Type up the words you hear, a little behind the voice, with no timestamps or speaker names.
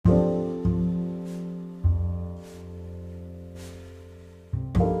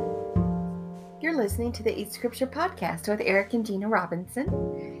listening to the Eat Scripture podcast with Eric and Gina Robinson.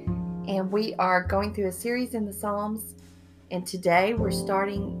 And we are going through a series in the Psalms. And today we're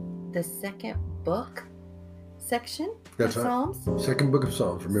starting the second book section of Psalms. Second book of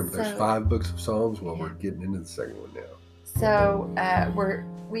Psalms. Remember, there's 5 books of Psalms. Well, we're getting into the second one now. So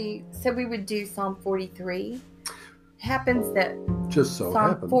we said we would do Psalm 43. Happens that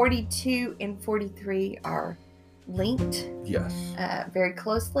Psalm 42 and 43 are linked. Yes. Very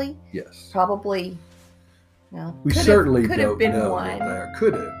closely. Yes. Probably. No. We certainly could don't have been know one. There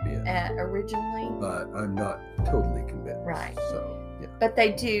could have been originally. But I'm not totally convinced. Right. So yeah. But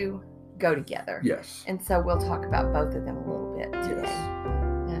they do go together. Yes. And so we'll talk about both of them a little bit today.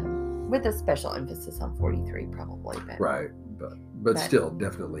 Yes. With a special emphasis on 43 probably. But, right. But still,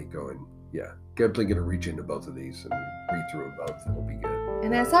 definitely going. Yeah. Definitely going to reach into both of these and read through them both. It'll be good.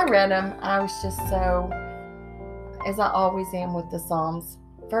 And as I read them, I was just so, as I always am with the Psalms,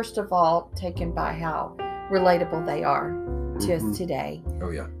 first of all, taken by how relatable they are to us today. Oh,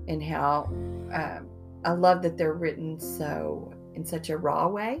 yeah. And how I love that they're written in such a raw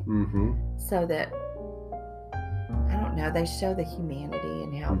way. Mm-hmm. So that, I don't know, they show the humanity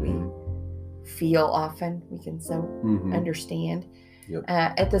and how we feel often. We can understand. Yep.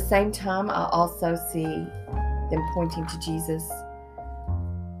 At the same time, I also see them pointing to Jesus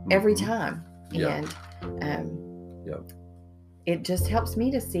every time. Yeah. And it just helps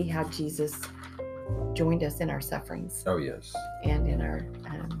me to see how Jesus joined us in our sufferings. Oh, yes. And in our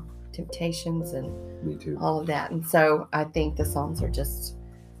temptations and me too. All of that. And so I think the Psalms are just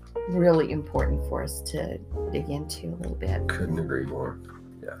really important for us to dig into a little bit. Couldn't agree more.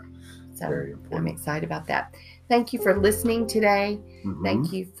 Yeah. So very important. I'm excited about that. Thank you for listening today. Mm-hmm.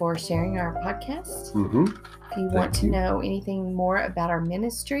 Thank you for sharing our podcast. Mm-hmm. If you want to know anything more about our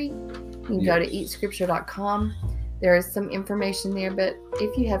ministry, you can go to eatscripture.com. There is some information there, but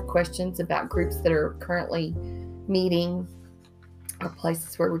if you have questions about groups that are currently meeting or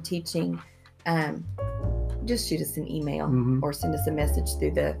places where we're teaching, just shoot us an email or send us a message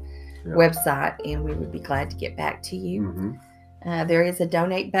through the website, and we would be glad to get back to you. Mm-hmm. There is a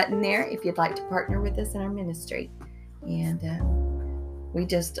donate button there if you'd like to partner with us in our ministry. And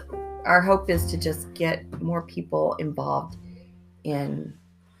our hope is to just get more people involved in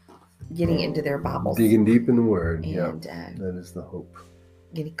getting into their Bibles. Digging deep in the Word. And that is the hope.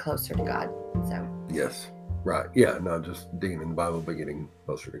 Getting closer to God. So. Yes. Right. Yeah. Not just digging in the Bible, but getting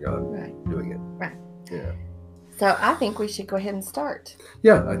closer to God. Right. Doing it. Right. Yeah. So I think we should go ahead and start.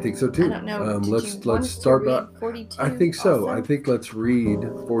 Yeah, I think so too. I don't know. Let's start by 42. I think so. Also? I think let's read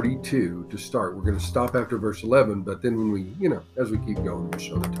 42 to start. We're going to stop after verse 11, but then when we, as we keep going, we'll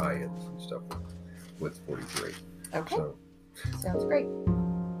show the tie-ins and stuff with 43. Okay. So. Sounds great.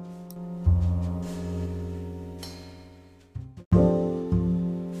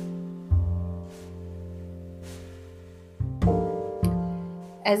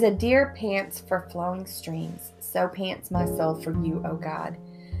 As a deer pants for flowing streams, so pants my soul for you, O God.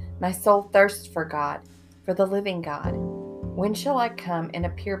 My soul thirsts for God, for the living God. When shall I come and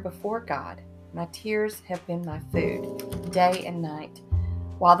appear before God? My tears have been my food, day and night,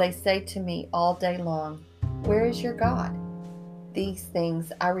 while they say to me all day long, where is your God? These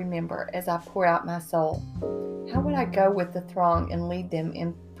things I remember as I pour out my soul. How would I go with the throng and lead them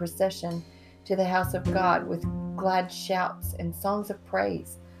in procession to the house of God with glad shouts and songs of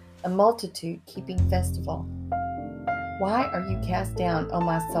praise, a multitude keeping festival? Why are you cast down, O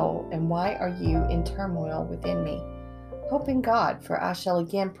my soul, and why are you in turmoil within me? Hope in God, for I shall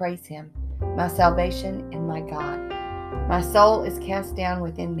again praise him, my salvation and my God. My soul is cast down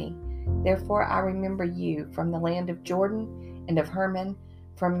within me. Therefore I remember you from the land of Jordan and of Hermon,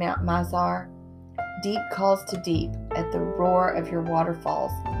 from Mount Mizar. Deep calls to deep at the roar of your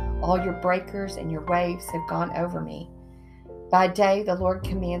waterfalls. All your breakers and your waves have gone over me. By day the Lord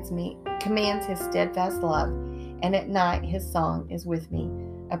commands his steadfast love, and at night his song is with me,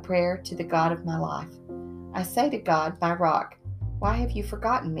 a prayer to the God of my life. I say to God, my rock, why have you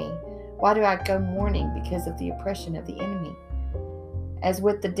forgotten me? Why do I go mourning because of the oppression of the enemy? As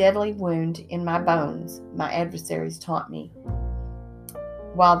with the deadly wound in my bones, my adversaries taunt me,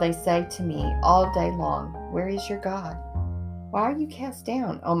 while they say to me all day long, where is your God? Why are you cast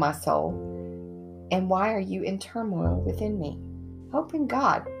down, O my soul? And why are you in turmoil within me? Hope in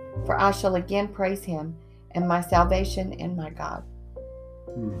God, for I shall again praise him, and my salvation and my God.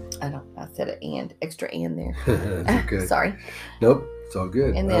 I said an extra and there. That's okay. Sorry. Nope, it's all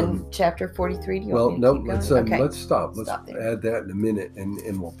good. And then chapter 43, do you want me to keep going? Let's stop. Let's stop there. Add that in a minute,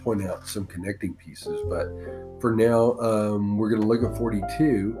 and we'll point out some connecting pieces. But for now, we're going to look at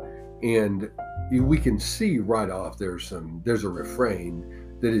 42, and we can see right off there's a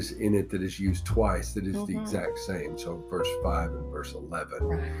refrain that is in it that is used twice that is the Mhm. exact same. So verse 5 and verse 11,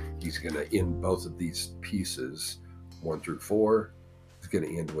 Right. he's going to end both of these pieces, 1 through 4. He's going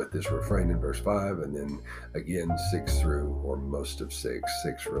to end with this refrain in verse 5, and then again 6 through, or most of 6.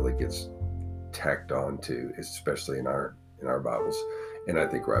 6 really gets tacked on to, especially in our Bibles, and I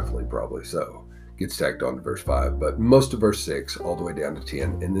think rightfully probably so, gets tacked on to verse 5, but most of verse 6 all the way down to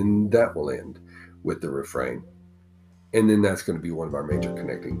 10, and then that will end with the refrain. And then that's going to be one of our major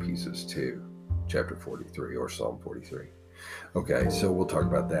connecting pieces to chapter 43 or Psalm 43. Okay, so we'll talk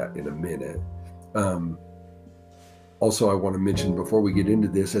about that in a minute. Also, I want to mention before we get into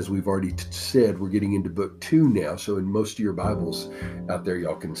this, as we've already said, we're getting into book 2 now. So in most of your Bibles out there,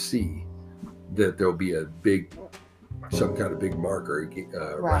 y'all can see that there'll be some kind of big marker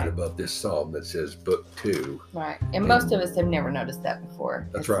right above this psalm that says book 2. Right. And most of us have never noticed that before.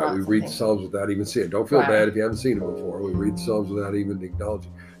 That's right. We read the Psalms without even seeing it. Don't feel Right. bad if you haven't seen them before. We read the Psalms without even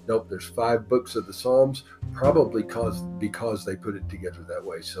acknowledging. Nope, there's 5 books of the Psalms, probably because they put it together that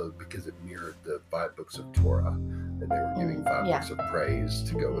way. So because it mirrored the 5 books of Torah, and they were giving 5 books of praise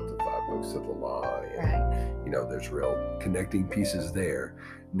to go with the 5 books of the law. And, there's real connecting pieces there.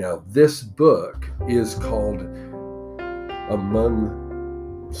 Now, this book is called,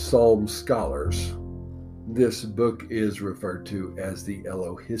 among Psalm scholars, this book is referred to as the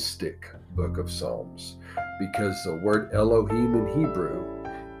Elohistic book of Psalms, because the word Elohim in Hebrew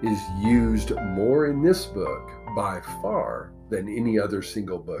is used more in this book by far than any other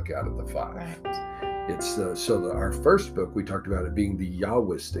single book out of the 5. Right. It's our first book, we talked about it being the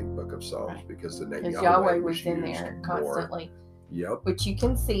Yahwistic book of Psalms, because the name Yahweh was in there constantly. More. Yep. Which you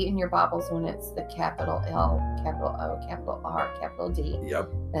can see in your Bibles when it's the capital L, capital O, capital R, capital D. Yep.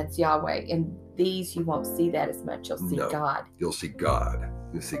 That's Yahweh. And these, you won't see that as much. You'll see God. You'll see God.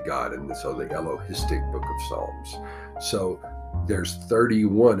 You'll see God. And so the Elohistic book of Psalms. So there's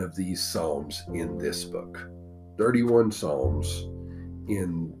 31 of these Psalms in this book. 31 Psalms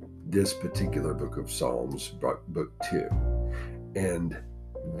in this particular book of Psalms, book 2. And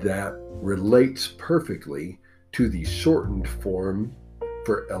that relates perfectly to the shortened form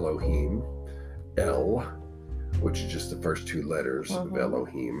for Elohim, El, which is just the first 2 letters of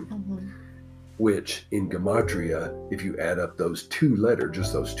Elohim, which in Gematria, if you add up those 2 letters,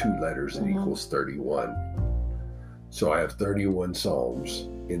 just those 2 letters, it equals 31. So I have 31 Psalms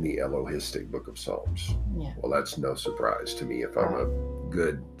in the Elohistic book of Psalms. Yeah. Well, that's no surprise to me. If I'm a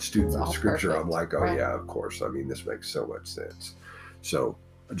good student of Scripture, perfect. I'm like, oh yeah, of course. I mean, this makes so much sense. So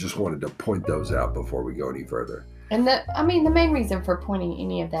I just wanted to point those out before we go any further. And the main reason for pointing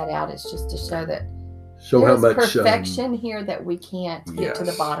any of that out is just to show that there's how much perfection here that we can't get to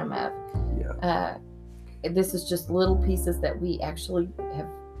the bottom of. Yeah. This is just little pieces that we actually have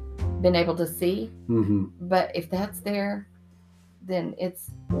been able to see. Mm-hmm. But if that's there, then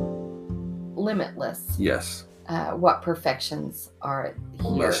it's limitless. Yes. What perfections are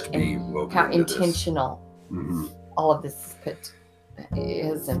here, must be woven how into intentional all of this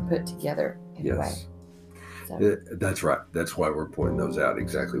is put together in a way. So. That's right. That's why we're pointing those out.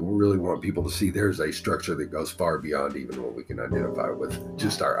 Exactly. We really want people to see there's a structure that goes far beyond even what we can identify with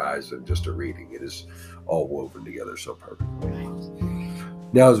just our eyes and just a reading. It is all woven together so perfectly.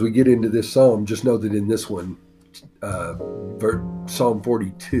 Right. Now, as we get into this psalm, just know that in this one, Psalm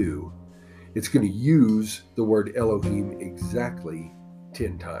 42, it's going to use the word Elohim exactly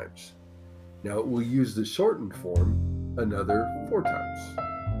 10 times. Now, it will use the shortened form another 4 times.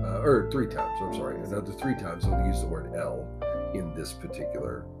 Or 3 times, I'm sorry. Another 3 times it'll use the word El in this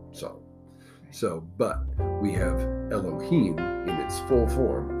particular psalm. So, but we have Elohim in its full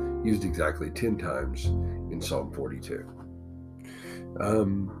form used exactly 10 times in Psalm 42.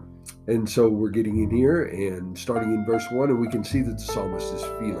 And so we're getting in here and starting in verse 1, and we can see that the psalmist is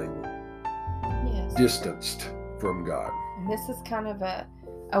feeling distanced from God. And this is kind of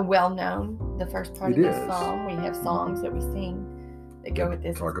a well-known, the first part of this psalm. We have songs that we sing that go with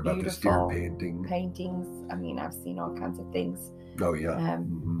this. Talk about this deer paintings. I mean, I've seen all kinds of things. Oh, yeah.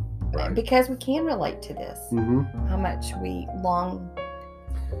 Right. Because we can relate to this. How much we long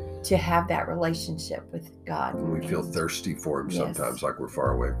to have that relationship with God. And we feel thirsty for him sometimes, like we're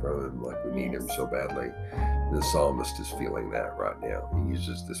far away from him, like we need him so badly. The psalmist is feeling that right now. He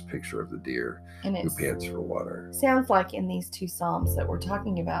uses this picture of the deer who pants for water. Sounds like in these 2 psalms that we're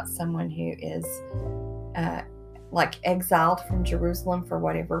talking about someone who is like exiled from Jerusalem for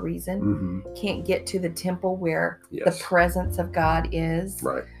whatever reason, can't get to the temple where the presence of God is.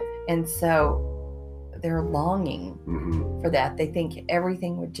 Right. And so they're longing for that. They think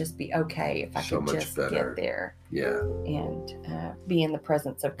everything would just be okay if I could just get there. Yeah. And be in the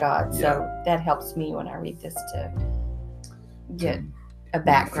presence of God. Yeah. So that helps me when I read this to get a I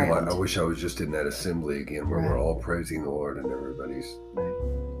background. wish I was just in that assembly again where we're Right. all praising the Lord and everybody's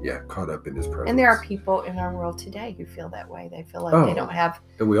caught up in his presence. And there are people in our world today who feel that way. They feel like they don't have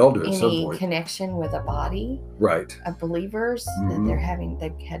and we all do at some any point. connection with a body Right. of believers, Mhm. that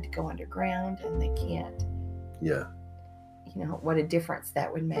they've had to go underground and they can't. Yeah. What a difference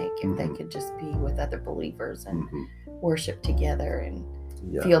that would make if they Mhm. could just be with other believers and Mhm. worship together and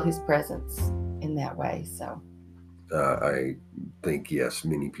Yeah. feel his presence in that way. So I think, yes,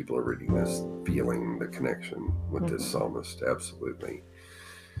 many people are reading this feeling the connection with this Mhm. psalmist. Absolutely.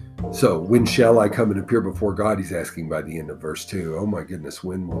 So, when shall I come and appear before God? He's asking by the end of verse 2. Oh my goodness,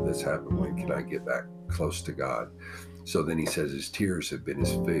 when will this happen? When can I get back close to God? So then he says his tears have been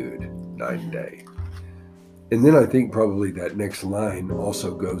his food night and day. And then I think probably that next line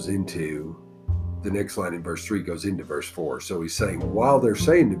also goes into, the next line in verse 3 goes into verse 4. So he's saying, while they're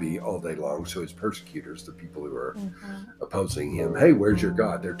saying to me all day long, so his persecutors, the people who are opposing him, hey, where's your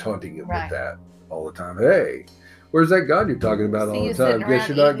God? They're taunting him with that all the time. Hey, where's that God you're talking about all the time? Guess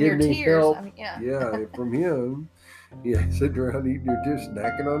you're not getting any help. From him. Yeah, sitting around eating your tears,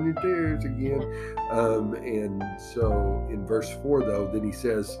 snacking on your tears again. And so in verse 4, though, then he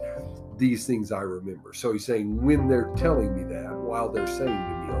says, these things I remember. So he's saying, when they're telling me that, while they're saying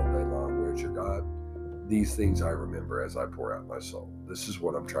to me all day long, where's your God? These things I remember as I pour out my soul. This is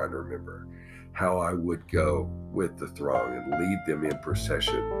what I'm trying to remember. How I would go with the throng and lead them in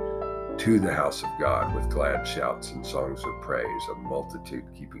procession to the house of God with glad shouts and songs of praise, a multitude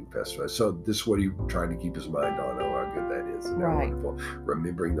keeping festival. So this is what he tried to keep his mind on. Oh, how good that is. And how wonderful.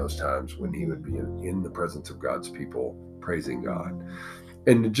 Remembering those times when he would be in the presence of God's people, praising God.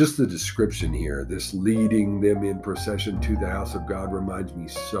 And just the description here, this leading them in procession to the house of God, reminds me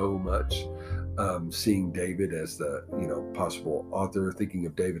so much. Seeing David as the possible author, thinking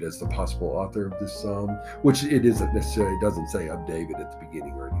of David as the possible author of this psalm, which it isn't necessarily, it doesn't say of David at the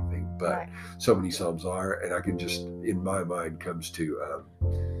beginning or anything, but so many psalms are, and I can just, in my mind goes to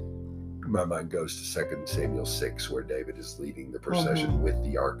 2 Samuel 6, where David is leading the procession with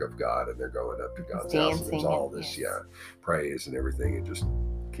the ark of God, and they're going up to God's house, and there's all this praise and everything. It just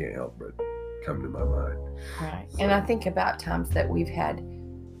can't help but come to my mind. Right. So, and I think about times that we've had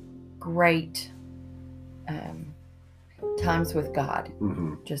great times with God,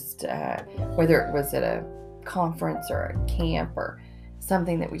 just whether it was at a conference or a camp or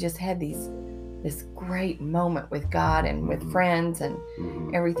something, that we just had this great moment with God and with friends and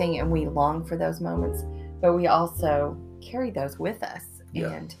everything, and we long for those moments, but we also carry those with us,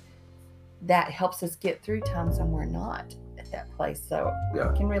 and that helps us get through times when we're not at that place. So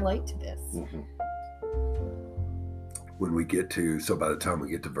I can relate to this. When we get to, so by the time we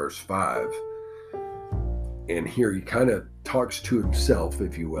get to verse 5, and here he kind of talks to himself,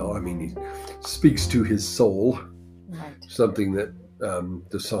 if you will. I mean, he speaks to his soul, something that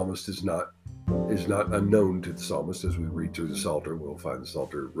the psalmist is not unknown to the psalmist. As we read through the Psalter, we'll find the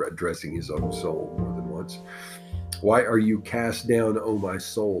Psalter addressing his own soul more than once. Why are you cast down, O my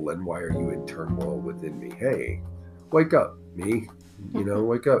soul, and why are you in turmoil within me? Hey, wake up, me.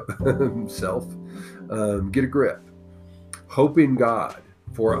 Wake up, self. Get a grip. Hope in God,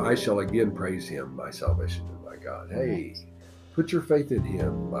 for I shall again praise him, my salvation and my God. Hey, put your faith in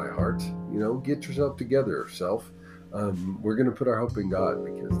him, my heart. Get yourself together, self. We're going to put our hope in God,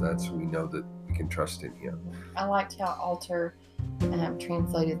 because we know that we can trust in him. I liked how Alter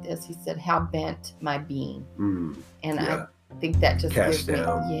translated this. He said, how bent my being. And I think that just cast gives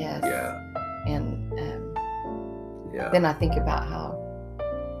down. Me, yes. Yeah. And then I think about how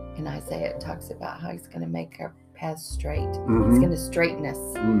in Isaiah it talks about how he's going to make our paths straight. He's going to straighten us.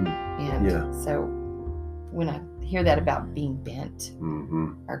 And so when I hear that about being bent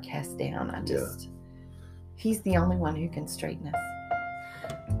or cast down, I just, he's the only one who can straighten us.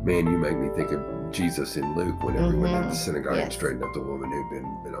 Man, you make me think of Jesus in Luke when he went into the synagogue and straightened up the woman who'd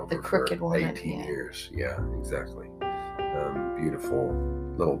been over for 18 years. Yeah, exactly. Beautiful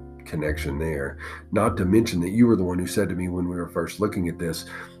little connection there. Not to mention that you were the one who said to me when we were first looking at this,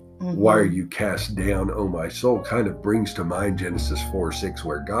 why are you cast down, O my soul? Kind of brings to mind Genesis 4:6,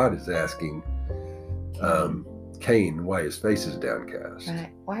 where God is asking Cain why his face is downcast.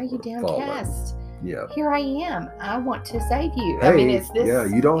 Right. Why are you downcast? Yeah. Here I am. I want to save you. Hey, I mean, it's this. Yeah,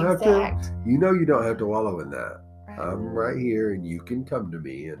 you don't have to. You don't have to wallow in that. Right. I'm right here, and you can come to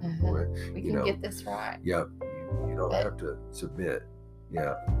me, and we can get this right. Yep. You don't have to submit.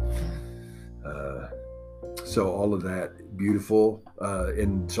 Yeah. So all of that beautiful,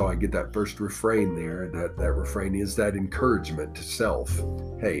 and so I get that first refrain there. That refrain is that encouragement to self.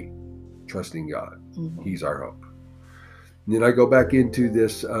 Hey, trusting God. He's our hope. And then I go back into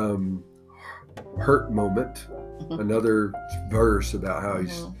this hurt moment another verse about how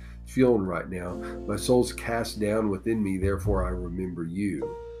he's Mhm. feeling right now. My soul's cast down within me, therefore I remember you.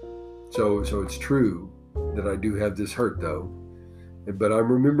 So it's true that I do have this hurt, though. But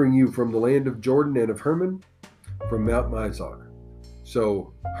I'm remembering you from the land of Jordan and of Hermon, from Mount Mizar.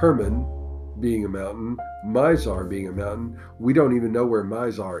 So Hermon being a mountain, Mizar being a mountain, we don't even know where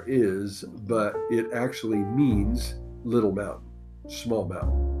Mizar is, but it actually means little mountain, small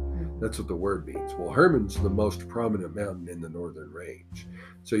mountain. That's what the word means. Well, Hermon's the most prominent mountain in the northern range.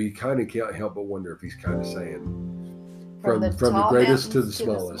 So you kind of can't help but wonder if he's kind of saying from the greatest to the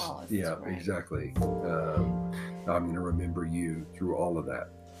smallest. Yeah, right. Exactly. I'm going to remember you through all of that.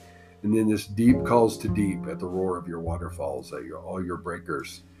 And then this deep calls to deep at the roar of your waterfalls, that all your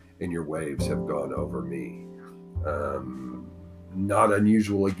breakers and your waves have gone over me. Not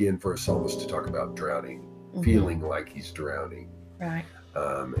unusual again for a psalmist to talk about drowning, feeling like he's drowning. Right.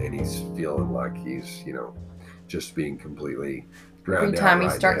 And he's feeling like he's, just being completely drowned out. Every time he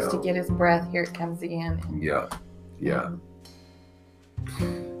starts to get his breath, here it comes again. Yeah.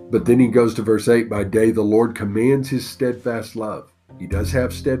 But then he goes to verse 8, by day the Lord commands his steadfast love. He does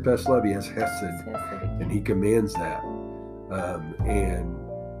have steadfast love. He has hesed, and he commands that. And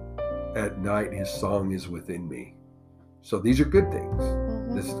at night his song is within me. So these are good things.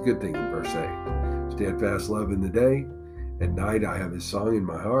 This is a good thing in verse 8. Steadfast love in the day. At night I have his song in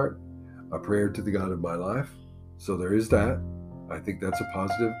my heart, a prayer to the God of my life. So there is that. I think that's a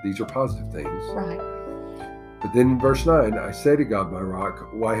positive. These are positive things. Right. But then in verse 9, I say to God, my rock,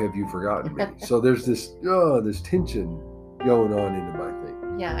 why have you forgotten me? So there's this tension going on into my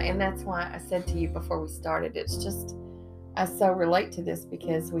thing. Yeah, and that's why I said to you before we started, it's just, I so relate to this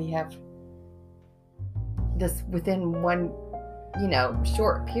because we have this within one,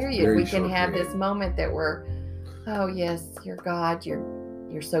 short period. Very we can short have period. this moment that we're, oh yes, you're God,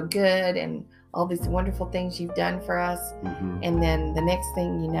 you're so good, and all these wonderful things you've done for us. And then the next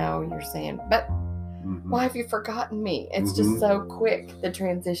thing you know, you're saying, but why have you forgotten me? It's just so quick, the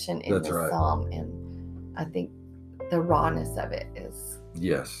transition in the psalm. And I think the rawness of it is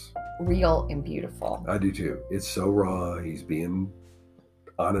real and beautiful. I do too. It's so raw. He's being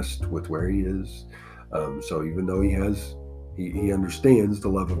honest with where he is. So even though he understands the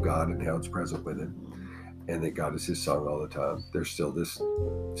love of God and how it's present with him, and that God is his song all the time, there's still this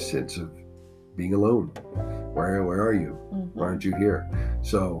sense of being alone. Where are you? Why aren't you here?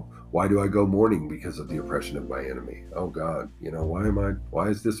 So why do I go mourning because of the oppression of my enemy? Oh God, why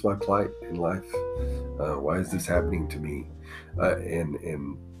is this my plight in life? Why is this happening to me?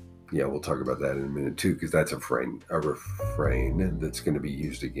 And we'll talk about that in a minute too, because that's a refrain that's going to be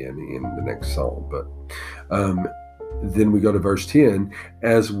used again in the next psalm. But then we go to verse 10,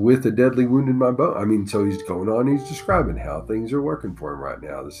 as with a deadly wound in my bone. So he's going on, he's describing how things are working for him right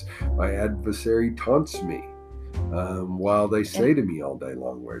now. My adversary taunts me, while they say to me all day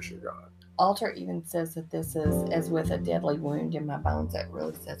long, where's your God? Alter even says that this is as with a deadly wound in my bones. It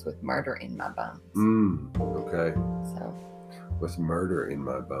really says with murder in my bones. Okay. So with murder in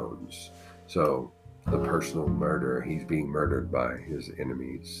my bones. So the personal murder, he's being murdered by his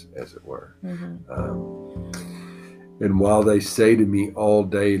enemies, as it were. And while they say to me all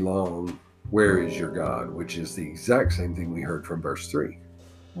day long, where is your God? Which is the exact same thing we heard from verse 3.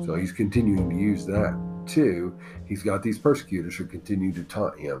 So he's continuing to use that too. He's got these persecutors who continue to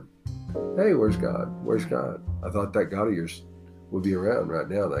taunt him. Hey, where's God? Where's God? I thought that God of yours would be around right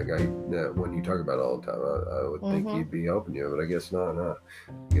now. That guy, that one you talk about all the time. I would think he'd be helping you, but I guess not. I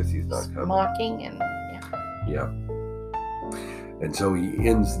guess he's not coming. Mocking and yeah. And so he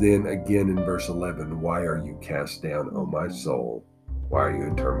ends then again in verse 11. Why are you cast down, O my soul? Why are you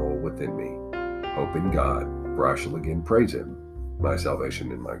in turmoil within me? Hope in God, for I shall again praise him, my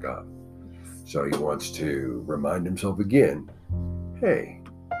salvation and my God. So he wants to remind himself again, hey,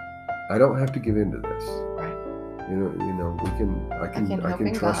 I don't have to give in to this. Right. I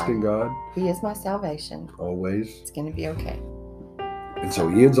can trust in God. He is my salvation. Always. It's going to be okay. And so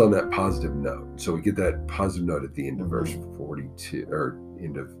he ends on that positive note. So we get that positive note at the end of verse 42, or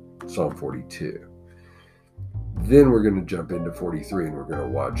end of Psalm 42. Then we're going to jump into 43, and we're going to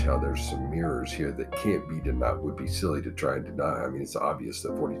watch how there's some mirrors here that can't be denied. Would be silly to try and deny. It's obvious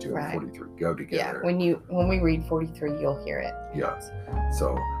that 42 and 43 go together. Yeah, when we read 43, you'll hear it. Yeah.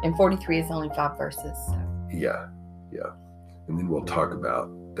 So. And 43 is only 5 verses. So. Yeah. And then we'll talk about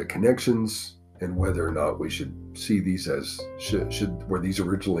the connections and whether or not we should see these as were these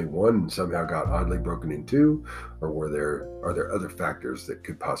originally one and somehow got oddly broken in two, or are there other factors that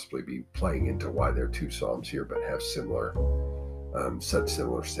could possibly be playing into why there are 2 psalms here but have such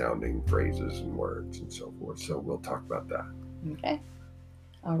similar sounding phrases and words and so forth. So we'll talk about that. Okay,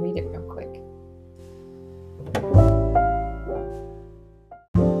 I'll read it real quick.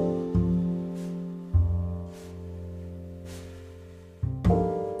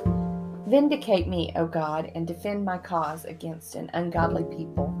 Vindicate me, O God, and defend my cause against an ungodly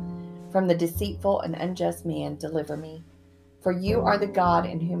people. From the deceitful and unjust man, deliver me. For you are the God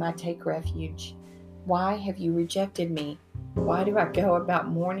in whom I take refuge. Why have you rejected me? Why do I go about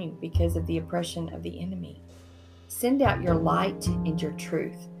mourning because of the oppression of the enemy? Send out your light and your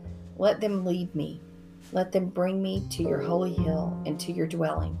truth. Let them lead me. Let them bring me to your holy hill and to your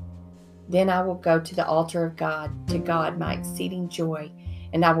dwelling. Then I will go to the altar of God, to God my exceeding joy,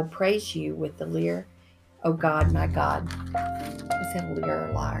 and I will praise you with the lyre, O God, my God. Is that a lyre or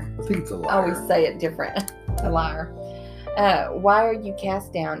a lyre? I think it's a I lyre. always say it different. A lyre. Why are you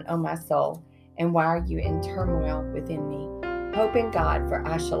cast down, O my soul? And why are you in turmoil within me? Hope in God, for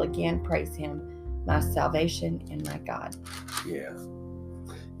I shall again praise him, my salvation and my God. Yeah.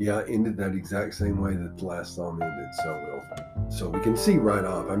 Yeah, it ended that exact same way that the last psalm ended. So we can see right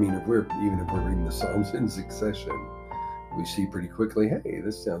off. I mean, even if we're reading the Psalms in succession, we see pretty quickly, hey,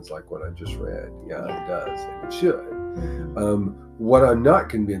 this sounds like what I just read. Yeah, it does, and it should. What I'm not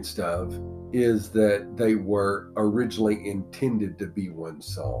convinced of is that they were originally intended to be one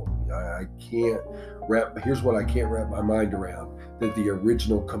psalm. Here's what I can't wrap my mind around, that the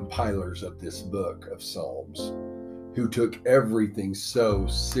original compilers of this book of Psalms, who took everything so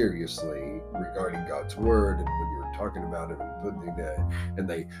seriously regarding God's word, and when you're talking about it and putting it and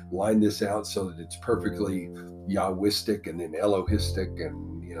they line this out so that it's perfectly Yahwistic and then Elohistic, and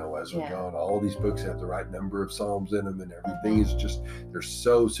as we go on, all these books have the right number of psalms in them, and everything is just, they're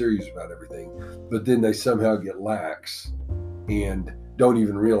so serious about everything, but then they somehow get lax and don't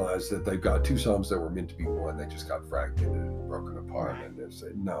even realize that they've got two psalms that were meant to be one. They just got fragmented and broken apart, and they say,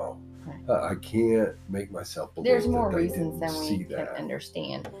 no. I can't make myself believe there's more that they reasons didn't than see we can that.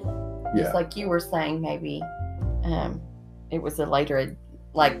 understand. Yeah. Just like you were saying, maybe it was a later,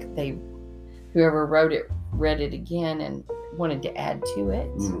 like whoever wrote it read it again and wanted to add to it,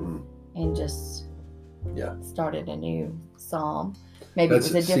 and just started a new psalm. Maybe it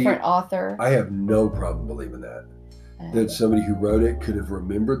was a different author. I have no problem believing that somebody who wrote it could have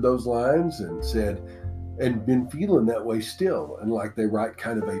remembered those lines and said, and been feeling that way still, and like they write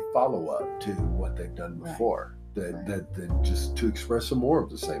kind of a follow-up to what they've done before, that just to express some more of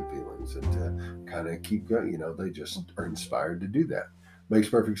the same feelings and to kind of keep going. They just are inspired to do that. Makes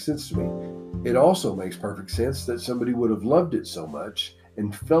perfect sense to me. It also makes perfect sense that somebody would have loved it so much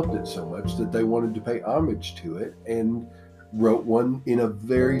and felt it so much that they wanted to pay homage to it and wrote one in a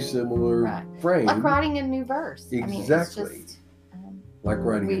very similar frame, like writing a new verse. Exactly. I mean, it's just, like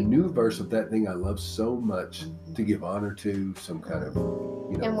writing a new verse of that thing I love so much to give honor to, some kind of,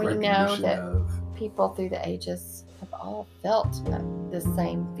 and we know that people through the ages have all felt the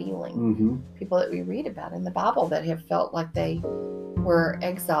same feeling. People that we read about in the Bible that have felt like they were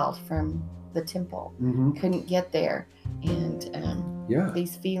exiled from the temple, couldn't get there, and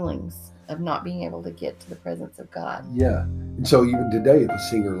these feelings of not being able to get to the presence of God. Yeah. And so even today, if a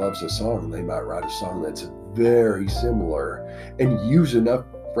singer loves a song, they might write a song that's very similar and use enough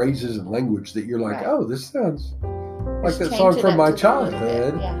phrases and language that you're like, oh, this sounds like that song from my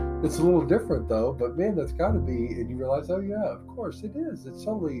childhood. It's a little different though, but man, that's got to be. And you realize, oh yeah, of course it is. It's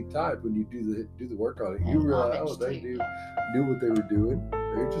totally tied when you do the work on it. You realize, oh, they knew what they were doing.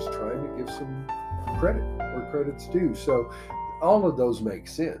 They're just trying to give some credit where credit's due. So all of those make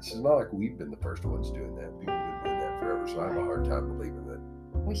sense. It's not like we've been the first ones doing that. People have been doing that forever. So I have a hard time believing that.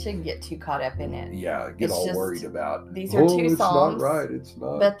 We shouldn't get too caught up in it. Yeah, get all worried about. These are two songs. It's not right. It's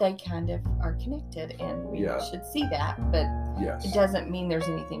not. But they kind of are connected, and we should see that. But it doesn't mean there's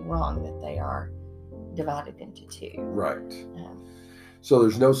anything wrong that they are divided into two. Right. So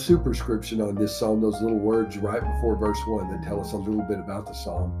there's no superscription on this psalm. Those little words right before verse 1 that tell us a little bit about the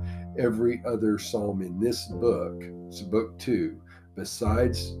psalm. Every other psalm in this book, so book 2,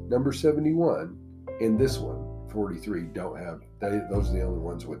 besides number 71 and this one, 43, don't have. Those are the only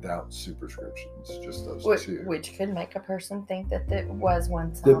ones without superscriptions. Just those two. Which could make a person think that it was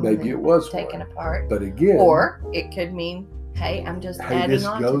one psalm. That maybe it was taken apart. But again, or it could mean, hey, I'm just adding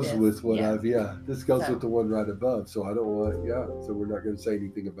on to this. This goes with what this goes with the one right above. So I don't want, so we're not going to say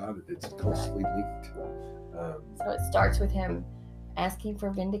anything about it. It's closely linked. So it starts with him asking for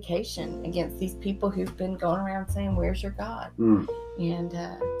vindication against these people who've been going around saying, where's your God? And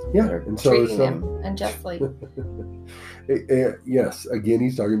and so treating them unjustly. Yes, again,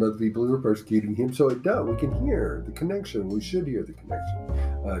 he's talking about the people who are persecuting him. So we can hear the connection. We should hear the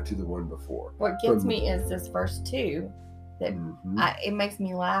connection to the one before. What gets me is this verse 2. That it makes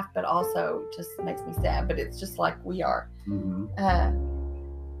me laugh, but also just makes me sad. But it's just like we are.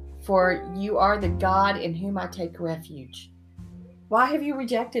 For you are the God in whom I take refuge. Why have you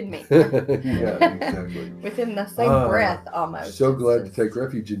rejected me? Yeah, exactly. Within the same breath, almost. So glad to take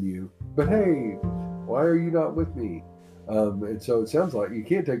refuge in you. But hey, why are you not with me? And so it sounds like you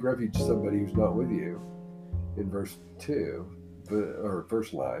can't take refuge in somebody who's not with you in verse 2, or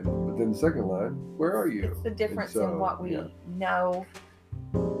first line. But then the second line, where are you? It's the difference so, in what we yeah. know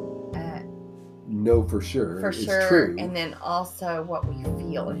know for sure is true. And then also what we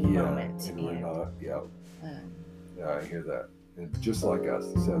feel in the moment. And we're not, yeah, I hear that. It's just like us.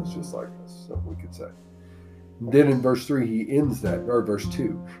 It sounds just like us, something we could say. Then in verse 3, he ends that, or verse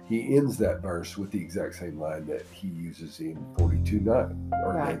 2, he ends that verse with the exact same line that he uses in 42:9,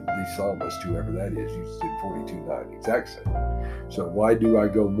 or Right. the psalmist, whoever that is, uses in 42:9, exact same. So why do I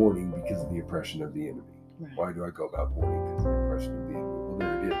go mourning? Because of the oppression of the enemy. Right. Why do I go about mourning? Because of the oppression of the enemy. Well,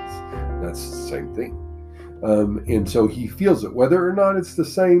 there it is. That's the same thing. And so he feels it, whether or not it's the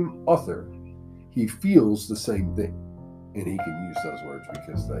same author, he feels the same thing. And he can use those words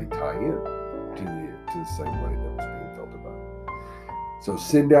because they tie in to the same way that was being felt about. So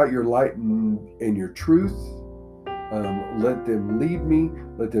send out your light and your truth. Let them lead me.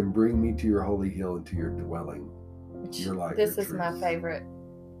 Let them bring me to your holy hill and to your dwelling. Your light, this your is truth. my favorite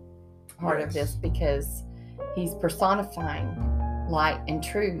part of this, because he's personifying light and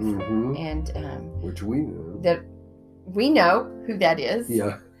truth. Mm-hmm. And which we know. That we know who that is.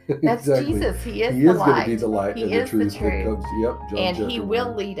 Yeah. That's exactly. Jesus. He is he the is light. going to be the light He and is the truth. the truth. That comes, John And he chapter will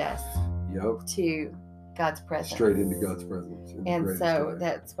 1. lead us to God's presence. Straight into God's presence. And so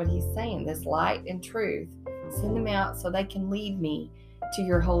that's what he's saying. This light and truth, send them out so they can lead me to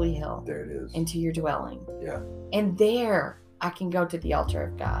your holy hill. There it is. And to your dwelling. Yeah. And there I can go to the altar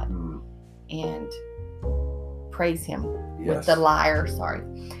of God and praise him with the lyre. Sorry.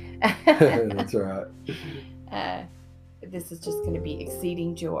 That's all right. This is just going to be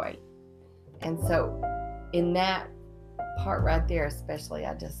exceeding joy. And so in that part right there, especially,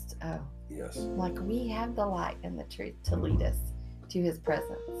 I just, yes, like, we have the light and the truth to lead us to his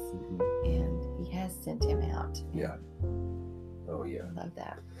presence. And he has sent him out. Yeah. Oh, yeah. I love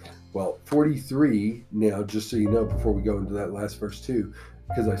that. Well, 43 now, just so you know, before we go into that last verse too,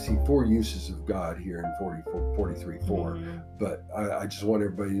 because I see 4 uses of God here in 43:4. But I just want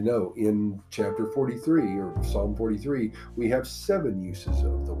everybody to know, in chapter 43 or Psalm 43, we have 7 uses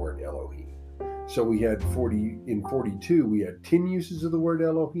of the word Elohim. So we had in 42, we had 10 uses of the word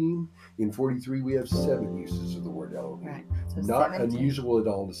Elohim. In 43, we have 7 uses of the word Elohim. Right. So Not 17. unusual at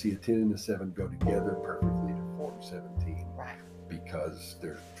all to see a 10 and a 7 go together perfectly to form 17. Right. Because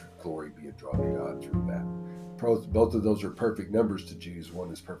there's glory being drawn to God through that. Both of those are perfect numbers to Jews.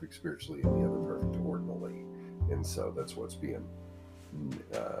 One is perfect spiritually and the other perfect ordinally. And so that's what's being,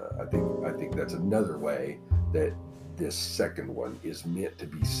 I think that's another way that this second one is meant to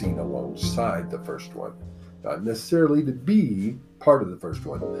be seen alongside the first one. Not necessarily to be part of the first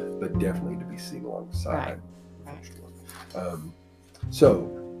one, but definitely to be seen alongside the first one.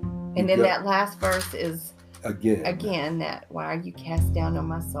 And then that last verse is again that, why are you cast down on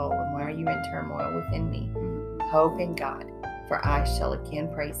my soul, and why are you in turmoil within me? Hope in God, for I shall again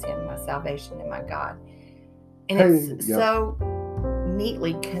praise him, my salvation and my God. And it's so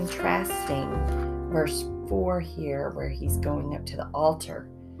neatly contrasting verse 4 here, where he's going up to the altar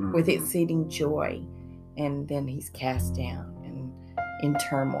with exceeding joy, and then he's cast down and in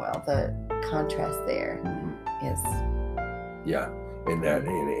turmoil. The contrast there is and that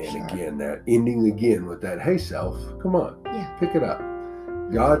and again, that ending again with that, hey self, come on, pick it up.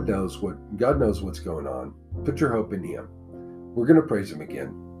 God knows what's going on. Put your hope in him. We're going to praise him again.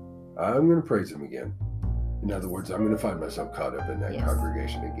 I'm going to praise him again. In other words, I'm going to find myself caught up in that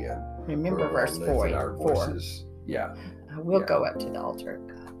congregation again. Remember verse 4. Our voices. Yeah. I will go up to the altar of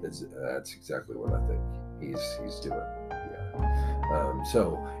God. That's exactly what I think he's doing. Yeah.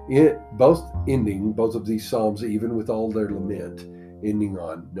 So both of these psalms, even with all their lament, ending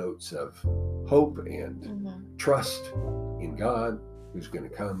on notes of hope and trust in God, who's going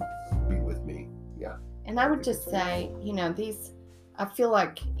to come be with me. Yeah. And I would just say, these, I feel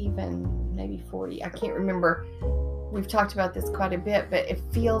like even maybe 40, I can't remember. We've talked about this quite a bit, but it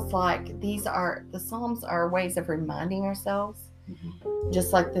feels like the Psalms are ways of reminding ourselves,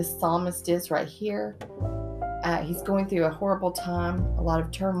 just like this psalmist is right here. He's going through a horrible time, a lot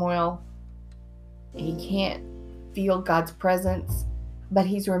of turmoil. He can't feel God's presence, but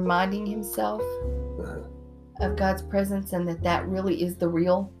he's reminding himself of God's presence, and that really is the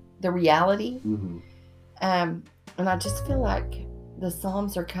reality. And I just feel like the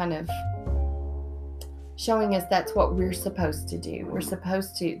Psalms are kind of showing us that's what we're supposed to do.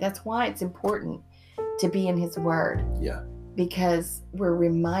 That's why it's important to be in his word. Yeah. Because we're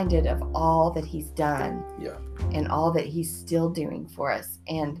reminded of all that he's done. Yeah. And all that he's still doing for us.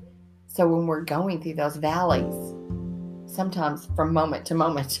 And so when we're going through those valleys, sometimes from moment to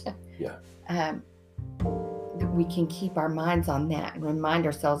moment, Yeah. We can keep our minds on that and remind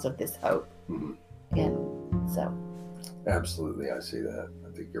ourselves of this hope. Mm-hmm. And so. Absolutely, I see that.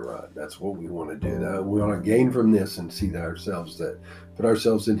 I think you're right. That's what we want to do. We want to gain from this and see that put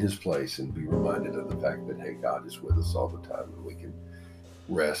ourselves in His place and be reminded of the fact that, hey, God is with us all the time, and we can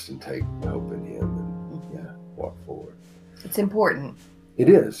rest and take hope in Him and walk forward. It's important. It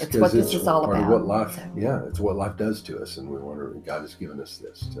is. It's what this is all part about. Of what life, it's what life does to us, and we wonder, God has given us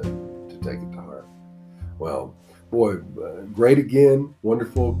this to take it to heart. Well, boy, great again.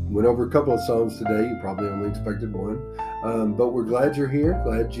 Wonderful. Went over a couple of Psalms today. You probably only expected one. But we're glad you're here.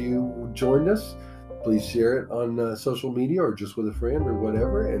 Glad you joined us. Please share it on social media or just with a friend or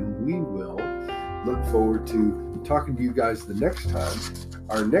whatever. And we will look forward to talking to you guys the next time.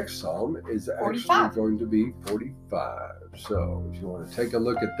 Our next Psalm is actually going to be 45. So if you want to take a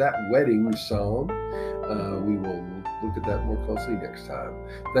look at that wedding Psalm, we will look at that more closely next time.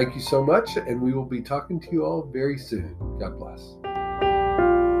 Thank you so much, and we will be talking to you all very soon. God bless.